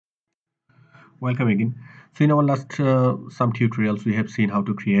Welcome again. So in our last some tutorials, we have seen how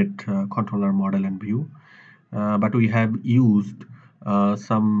to create controller model and view, but we have used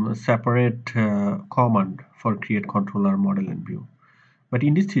some separate command for create controller model and view. But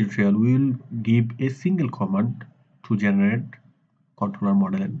in this tutorial, we will give a single command to generate controller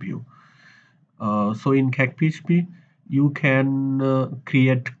model and view. So in CakePHP, you can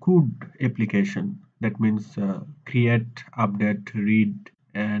create CRUD application. That means create, update, read,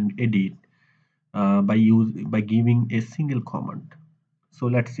 and edit by giving a single command. So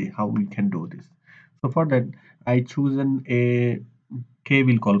let's see how we can do this. So for that, I chosen a K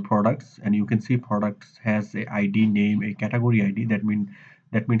will call products, and you can see products has a ID name, a category ID. That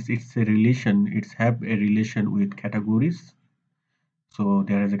means it's a relation. It's have a relation with categories. So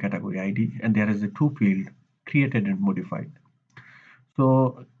there is a category ID, and there is a two field created and modified.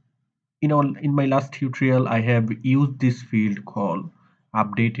 So in my last tutorial, I have used this field called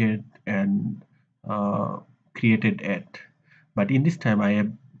updated and uh, created at, but in this time I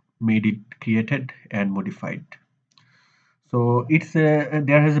have made it created and modified. So it's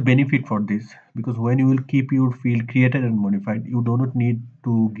there has a benefit for this, because when you will keep your field created and modified, you do not need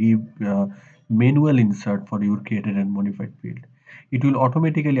to give manual insert for your created and modified field. It will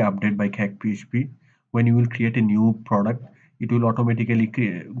automatically update by CakePHP. When you will create a new product, it will automatically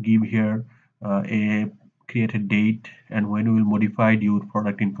give here a created date, and when you will modify your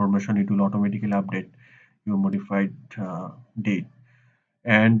product information, it will automatically update your modified date.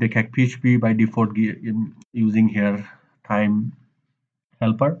 And the CakePHP by default using here time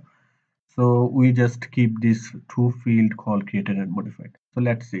helper. So we just keep this two field called created and modified. So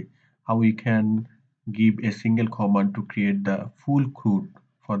let's see how we can give a single command to create the full CRUD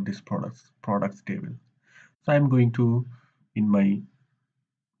for this products table. So I'm going to in my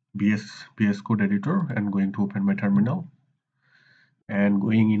BS Code editor and going to open my terminal and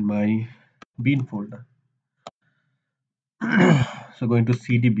going in my bin folder. So going to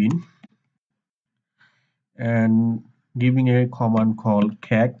cd bin and giving a command called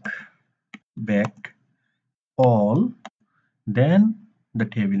cake back all, then the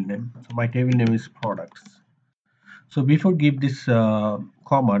table name. So my table name is products. So before give this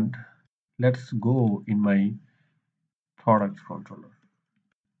command, let's go in my products controller.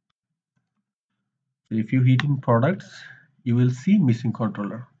 So if you hit in products, you will see missing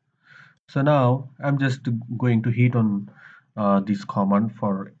controller. So now I'm just going to hit on this command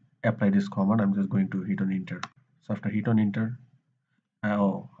for apply this command. I'm just going to hit on enter. So after hit on enter,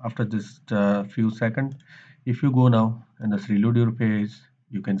 after just a few seconds, if you go now and just reload your page,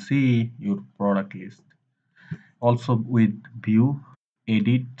 you can see your product list also with view,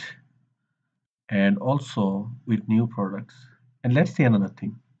 edit, and also with new products. And let's see another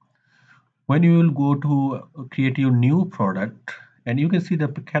thing. When you will go to create your new product, and you can see the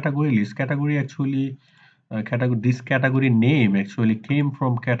category list. Category actually this category name actually came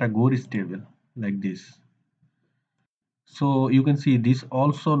from categories table like this. So you can see this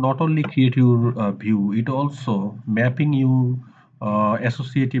also not only create your view, it also mapping you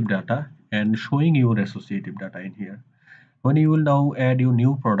associative data and showing your associative data in here. When you will now add your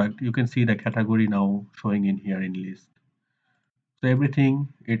new product, you can see the category now showing in here in list. So everything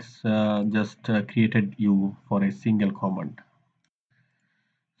it's just created you for a single command.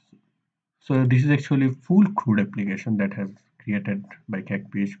 So this is actually full CRUD application that has created by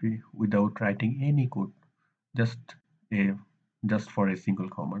CakePHP without writing any code, just a just for a single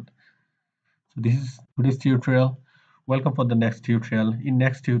command. So this is today's tutorial. Welcome for the next tutorial. In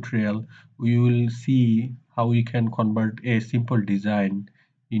next tutorial, we will see how we can convert a simple design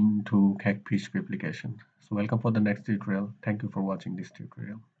into CakePHP application. So welcome for the next tutorial. Thank you for watching this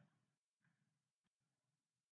tutorial.